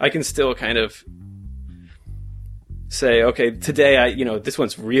can still kind of say, okay, today this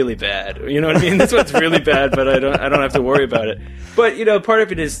one's really bad. You know what I mean? This one's really bad, but I don't have to worry about it. But, you know, part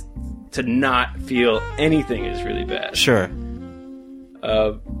of it is to not feel anything is really bad. Sure.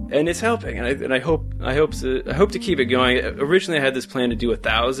 And it's helping, and I hope to keep it going. Originally, I had this plan to do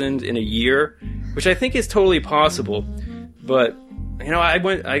 1,000 in a year, which I think is totally possible. But you know,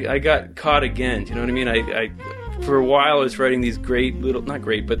 I got caught again. Do you know what I mean? I for a while I was writing these great little, not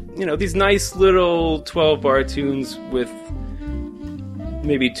great, but you know, these nice little 12-bar tunes with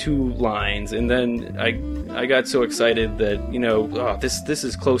maybe 2 lines, and then I got so excited that, you know, this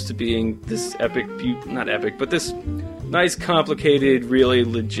is close to being this epic, not epic, but this nice, complicated, really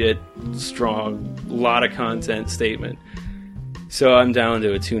legit, strong, lot of content statement. So I'm down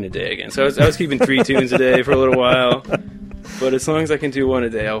to a tune a day again. So I was keeping 3 tunes a day for a little while, but as long as I can do 1 a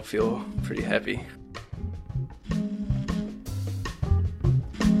day, I'll feel pretty happy.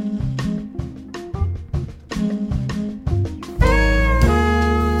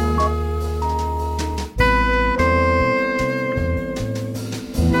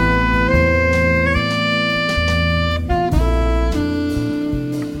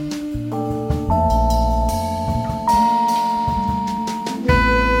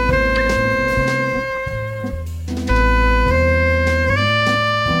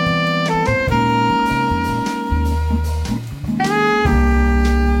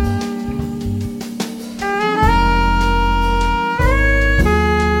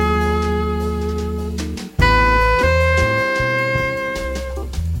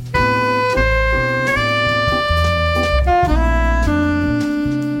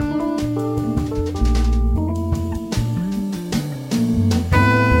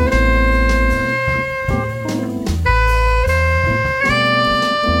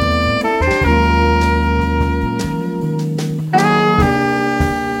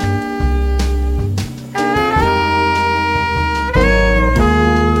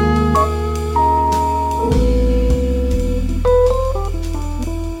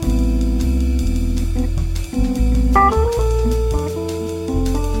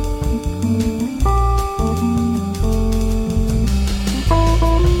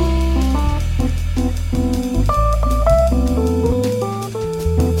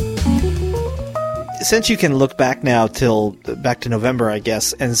 Since you can look back now back to November, I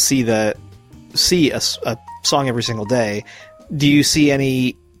guess, and see a song every single day, do you see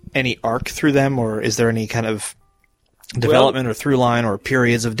any arc through them, or is there any kind of development or through line or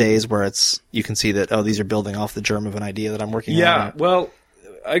periods of days where you can see that, these are building off the germ of an idea that I'm working on? Yeah, well,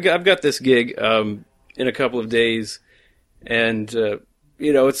 I've got this gig in a couple of days, and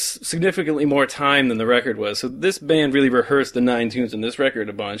you know, it's significantly more time than the record was. So this band really rehearsed the 9 tunes in this record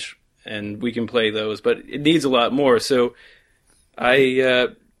a bunch, and we can play those, but it needs a lot more. So I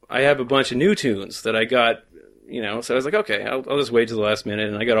have a bunch of new tunes that I got, you know, so I was like, okay, I'll just wait till the last minute,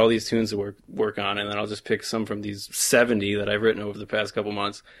 and I got all these tunes to work on, and then I'll just pick some from these 70 that I've written over the past couple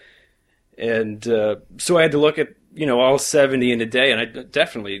months. And so I had to look at, you know, all 70 in a day, and I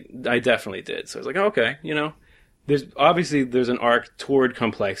definitely did. So I was like, okay, you know, there's an arc toward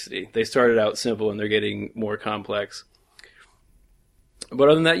complexity. They started out simple, and they're getting more complex. But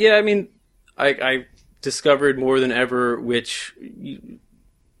other than that, yeah, I mean, I discovered more than ever which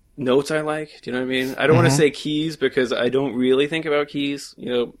notes I like. Do you know what I mean? I don't want to say keys because I don't really think about keys. You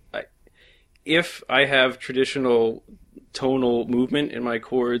know, if I have traditional tonal movement in my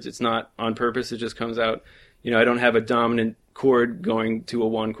chords, it's not on purpose. It just comes out. You know, I don't have a dominant chord going to a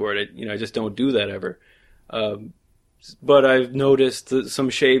 1 chord. I just don't do that ever. But I've noticed some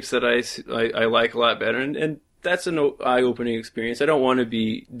shapes that I like a lot better, and that's an eye-opening experience. I don't want to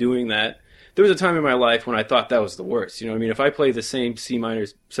be doing that. There was a time in my life when I thought that was the worst. You know what I mean? If I play the same C minor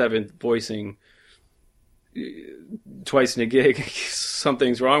 7th voicing twice in a gig,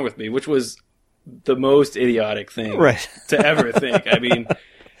 something's wrong with me, which was the most idiotic thing to ever think. I mean,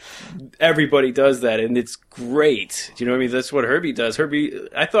 everybody does that, and it's great. Do you know what I mean? That's what Herbie does.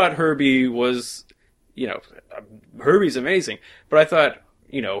 I thought Herbie was, Herbie's amazing, but I thought,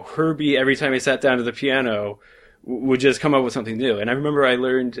 Herbie, every time he sat down to the piano, would just come up with something new. And I remember I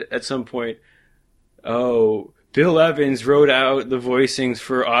learned at some point, Bill Evans wrote out the voicings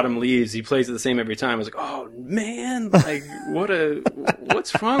for Autumn Leaves. He plays it the same every time. I was like, oh man, like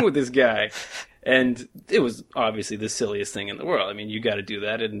what's wrong with this guy? And it was obviously the silliest thing in the world. I mean, you got to do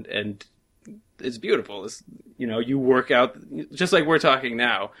that, and it's beautiful. It's, you work out, just like we're talking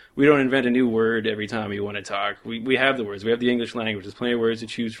now. We don't invent a new word every time you want to talk. We have the words. We have the English language. There's plenty of words to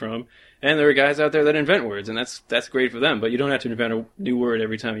choose from. And there are guys out there that invent words, and that's great for them. But you don't have to invent a new word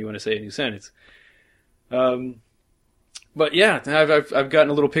every time you want to say a new sentence. But yeah, I've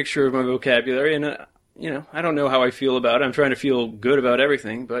gotten a little picture of my vocabulary, and I don't know how I feel about it. I'm trying to feel good about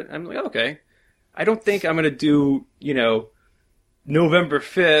everything, but I'm like, okay. I don't think I'm going to do, November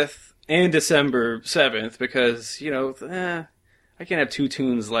 5th and December 7th because, I can't have two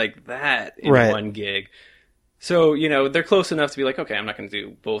tunes like that in one gig. So, they're close enough to be like, okay, I'm not going to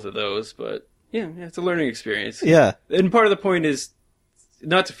do both of those, but yeah, it's a learning experience. Yeah. And part of the point is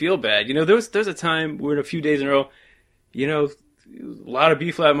not to feel bad. There's a time where a few days in a row, a lot of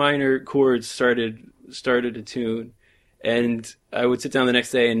B flat minor chords started a tune. And I would sit down the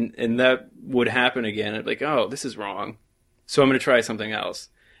next day, and that would happen again. I'd be like, oh, this is wrong. So I'm going to try something else.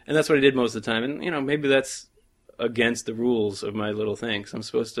 And that's what I did most of the time. And, maybe that's against the rules of my little thing. 'Cause I'm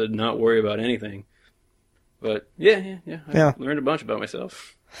supposed to not worry about anything. But, yeah. I learned a bunch about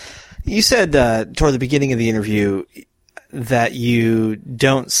myself. You said toward the beginning of the interview that you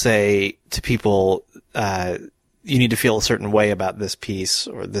don't say to people, you need to feel a certain way about this piece,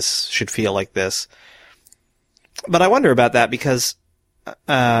 or this should feel like this. But I wonder about that because,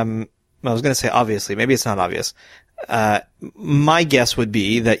 I was going to say obviously, maybe it's not obvious. My guess would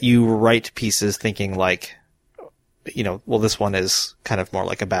be that you write pieces thinking like, well, this one is kind of more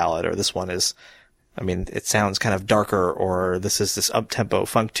like a ballad, or this one is, it sounds kind of darker, or this is this up-tempo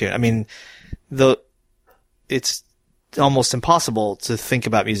funk tune. I mean, it's almost impossible to think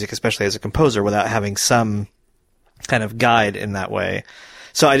about music, especially as a composer, without having some kind of guide in that way.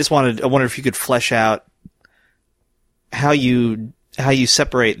 So I wonder if you could flesh out how you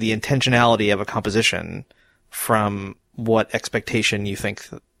separate the intentionality of a composition from what expectation you think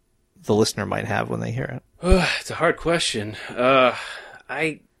the listener might have when they hear it. It's a hard question.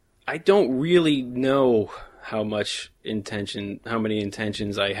 I don't really know how many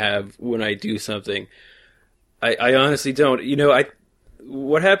intentions I have when I do something. I honestly don't.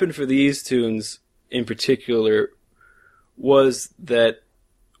 What happened for these tunes in particular was that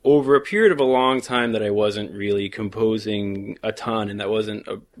over a period of a long time that I wasn't really composing a ton, and that wasn't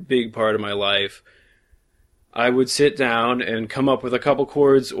a big part of my life, I would sit down and come up with a couple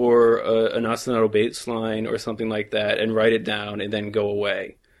chords or an ostinato bass line or something like that and write it down and then go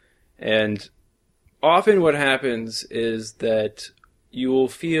away. And often what happens is that you will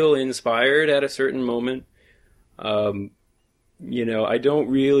feel inspired at a certain moment. I don't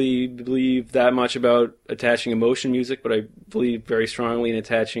really believe that much about attaching emotion music, but I believe very strongly in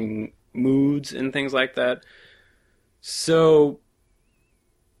attaching moods and things like that. So,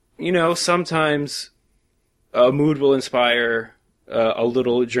 sometimes a mood will inspire a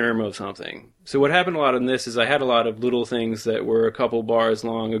little germ of something. So what happened a lot in this is I had a lot of little things that were a couple bars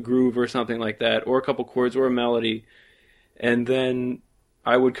long, a groove or something like that, or a couple chords or a melody, and then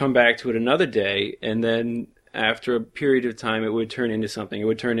I would come back to it another day, and then after a period of time, it would turn into something. It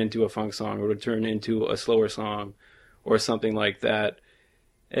would turn into a funk song, or it would turn into a slower song, or something like that.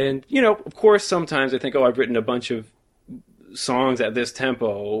 And, of course, sometimes I think, I've written a bunch of songs at this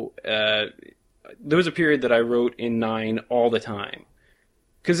tempo. There was a period that I wrote in 9 all the time.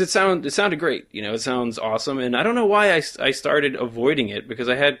 Because it sounded great, it sounds awesome. And I don't know why I started avoiding it, because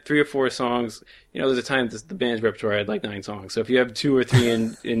I had 3 or 4 songs. There's a time the band's repertoire had like 9 songs. So if you have 2 or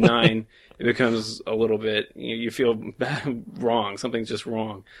 3 in 9, it becomes a little bit, you feel wrong. Something's just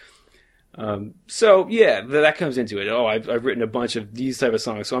wrong. So yeah, that comes into it. I've written a bunch of these type of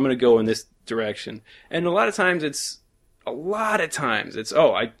songs, so I'm going to go in this direction. And a lot of times it's,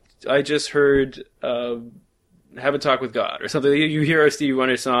 I just heard, Have a Talk with God or something. You hear a Stevie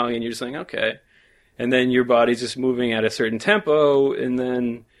Wonder song and you're just saying, okay. And then your body's just moving at a certain tempo, and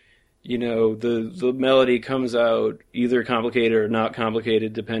then, the melody comes out either complicated or not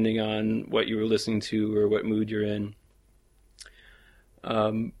complicated depending on what you were listening to or what mood you're in.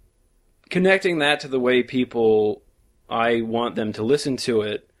 Connecting that to the way I want them to listen to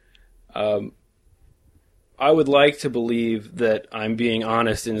it, I would like to believe that I'm being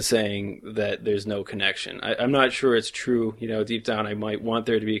honest in saying that there's no connection. I'm not sure it's true. Deep down, I might want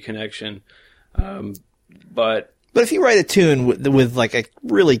there to be a connection, but if you write a tune with like a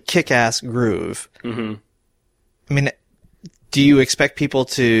really kick-ass groove, mm-hmm. I mean, do you expect people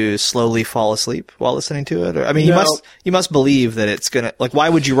to slowly fall asleep while listening to it? Or, I mean, No. you must believe that it's gonna, like, why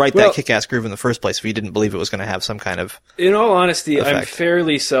would you write that kick-ass groove in the first place if you didn't believe it was gonna have some kind of In all honesty, effect? I'm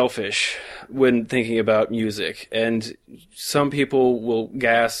fairly selfish when thinking about music, and some people will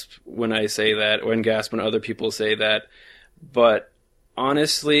gasp when I say that, or gasp when other people say that, but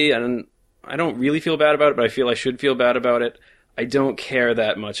honestly, I don't really feel bad about it, but I feel I should feel bad about it. I don't care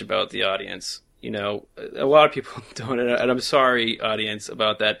that much about the audience. A lot of people don't, and I'm sorry, audience,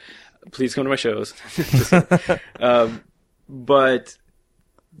 about that. Please come to my shows. But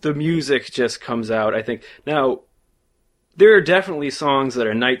the music just comes out, I think. Now, there are definitely songs that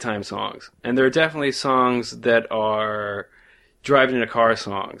are nighttime songs, and there are definitely songs that are driving in a car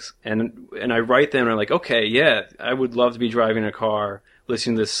songs. And I write them, and I'm like, okay, yeah, I would love to be driving a car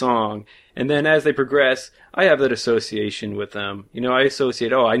listening to this song. And then as they progress, I have that association with them. I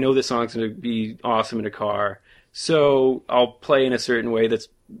associate, I know this song's going to be awesome in a car, so I'll play in a certain way that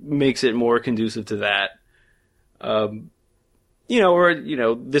makes it more conducive to that.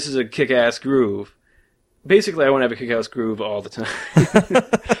 This is a kick-ass groove. Basically, I want to have a kick-ass groove all the time.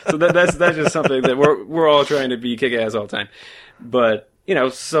 So that's just something that we're all trying to be kick-ass all the time. But,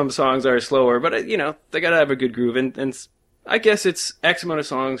 some songs are slower, but, they got to have a good groove. And I guess it's X amount of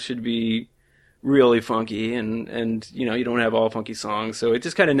songs should be really funky, and you don't have all funky songs, so it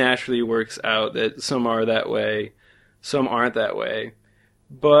just kind of naturally works out that some are that way, some aren't that way.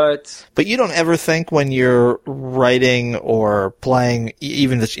 But you don't ever think when you're writing or playing,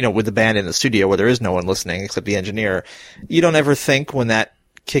 even with the band in the studio where there is no one listening except the engineer, you don't ever think when that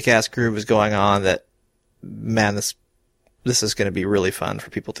kick-ass groove is going on that, man, this is going to be really fun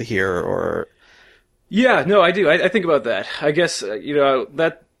for people to hear, or... Yeah, no, I do. I think about that. I guess,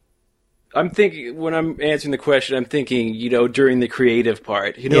 that I'm thinking, when I'm answering the question, I'm thinking, during the creative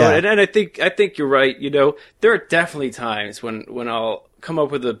part, Yeah. and I think you're right. There are definitely times when I'll come up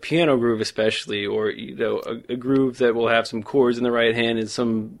with a piano groove, especially, or, a groove that will have some chords in the right hand and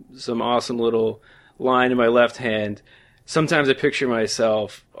some awesome little line in my left hand. Sometimes I picture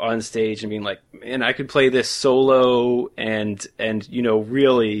myself on stage and being like, man, I could play this solo and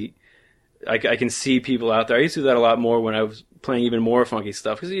really, I can see people out there. I used to do that a lot more when I was playing even more funky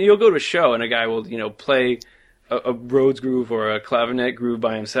stuff. Because you'll go to a show and a guy will, play a Rhodes groove or a clavinet groove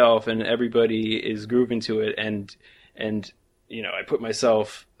by himself, and everybody is grooving to it. And I put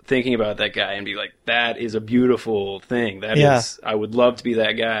myself thinking about that guy and be like, that is a beautiful thing. I would love to be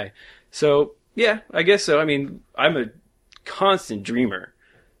that guy. So, yeah, I guess so. I mean, I'm a constant dreamer.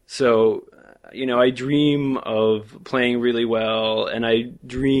 So... I dream of playing really well, and I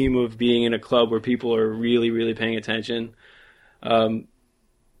dream of being in a club where people are really, really paying attention. But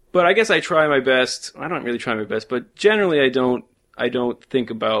I guess I try my best. I don't really try my best, but generally I don't think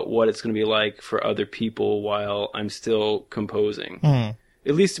about what it's going to be like for other people while I'm still composing. Mm.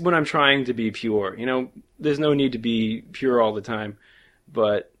 At least when I'm trying to be pure. There's no need to be pure all the time,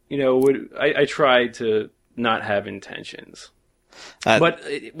 but I try to not have intentions. But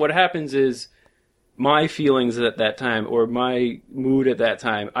what happens is, my feelings at that time, or my mood at that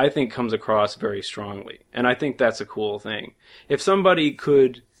time, I think comes across very strongly. And I think that's a cool thing. If somebody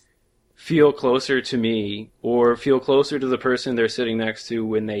could feel closer to me, or feel closer to the person they're sitting next to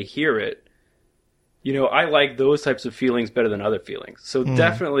when they hear it, I like those types of feelings better than other feelings. So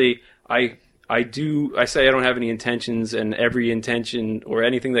definitely, I say I don't have any intentions, and every intention or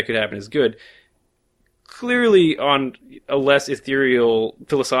anything that could happen is good. Clearly, on a less ethereal,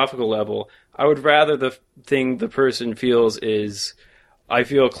 philosophical level, I would rather the thing the person feels is, I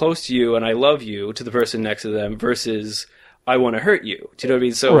feel close to you and I love you, to the person next to them, versus, I want to hurt you. Do you know what I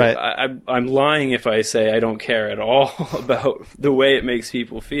mean? So right. I'm lying if I say I don't care at all about the way it makes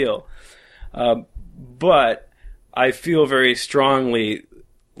people feel. But I feel very strongly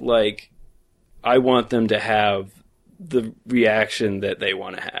like I want them to have the reaction that they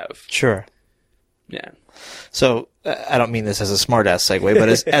want to have. Sure. Yeah. So I don't mean this as a smart-ass segue,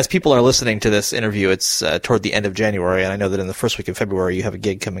 but as people are listening to this interview, it's toward the end of January, and I know that in the first week of February you have a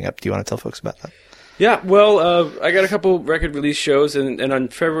gig coming up. Do you want to tell folks about that? Yeah, well, I got a couple record release shows, and on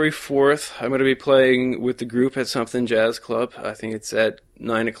February 4th, I'm going to be playing with the group at Something Jazz Club. I think it's at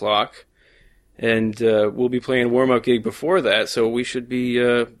 9 o'clock. And we'll be playing a warm-up gig before that, so we should be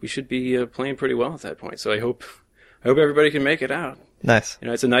playing pretty well at that point. So I hope everybody can make it out. Nice.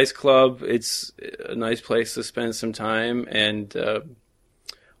 It's a nice club. It's a nice place to spend some time, and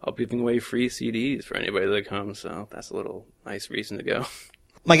I'll be giving away free CDs for anybody that comes, so that's a little nice reason to go.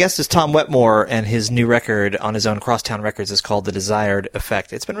 My guest is Tom Wetmore, and his new record on his own Crosstown Records is called The Desired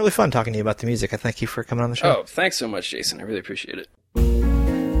Effect. It's been really fun talking to you about the music. I thank you for coming on the show. Oh, thanks so much, Jason. I really appreciate it.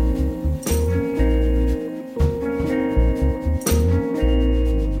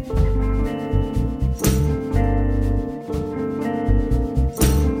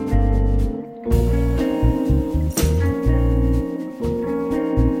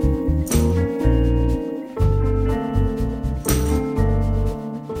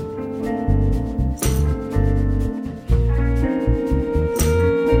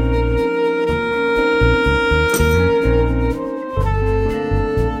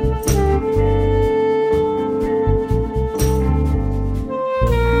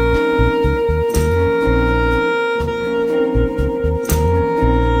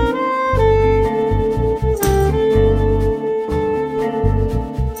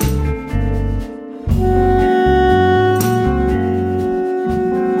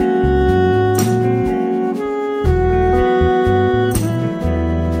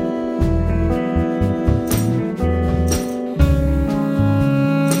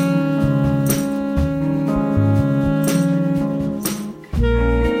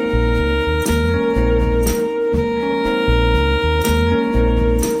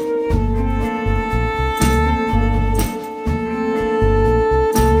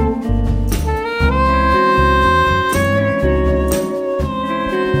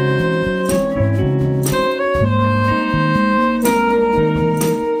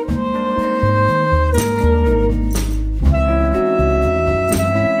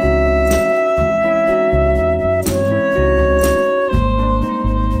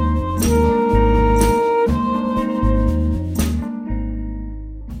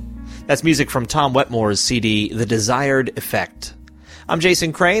 That's music from Tom Wetmore's CD, The Desired Effect. I'm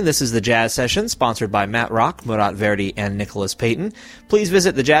Jason Crane. This is The Jazz Session, sponsored by Matt Rock, Murat Verdi, and Nicholas Payton. Please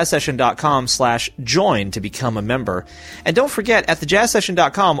visit thejazzsession.com/join to become a member. And don't forget, at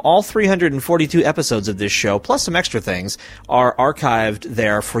thejazzsession.com, all 342 episodes of this show, plus some extra things, are archived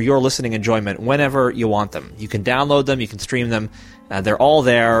there for your listening enjoyment whenever you want them. You can download them, you can stream them. They're all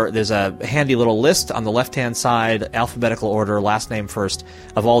there. There's a handy little list on the left-hand side, alphabetical order, last name first,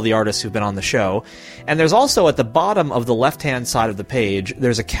 of all the artists who've been on the show. And there's also, at the bottom of the left-hand side of the page,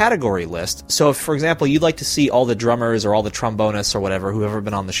 there's a category list. So if, for example, you'd like to see all the drummers or all the trombonists or whatever who've ever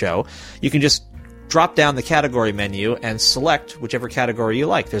been on the show, you can just drop down the category menu and select whichever category you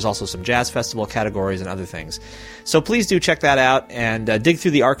like. There's also some jazz festival categories and other things. So please do check that out and dig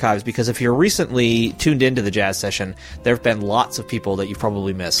through the archives, because if you're recently tuned into the Jazz Session, there have been lots of people that you've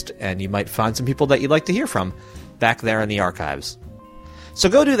probably missed, and you might find some people that you'd like to hear from back there in the archives. So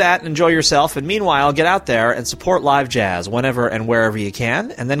go do that and enjoy yourself, and meanwhile, get out there and support live jazz whenever and wherever you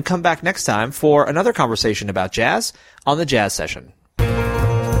can, and then come back next time for another conversation about jazz on the Jazz Session.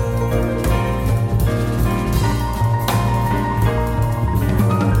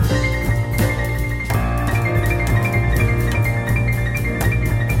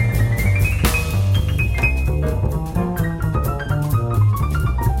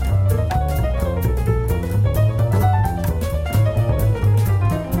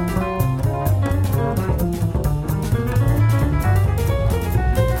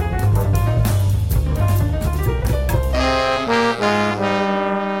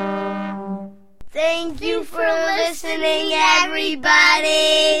 Thank you for listening,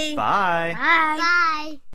 everybody. Bye. Bye.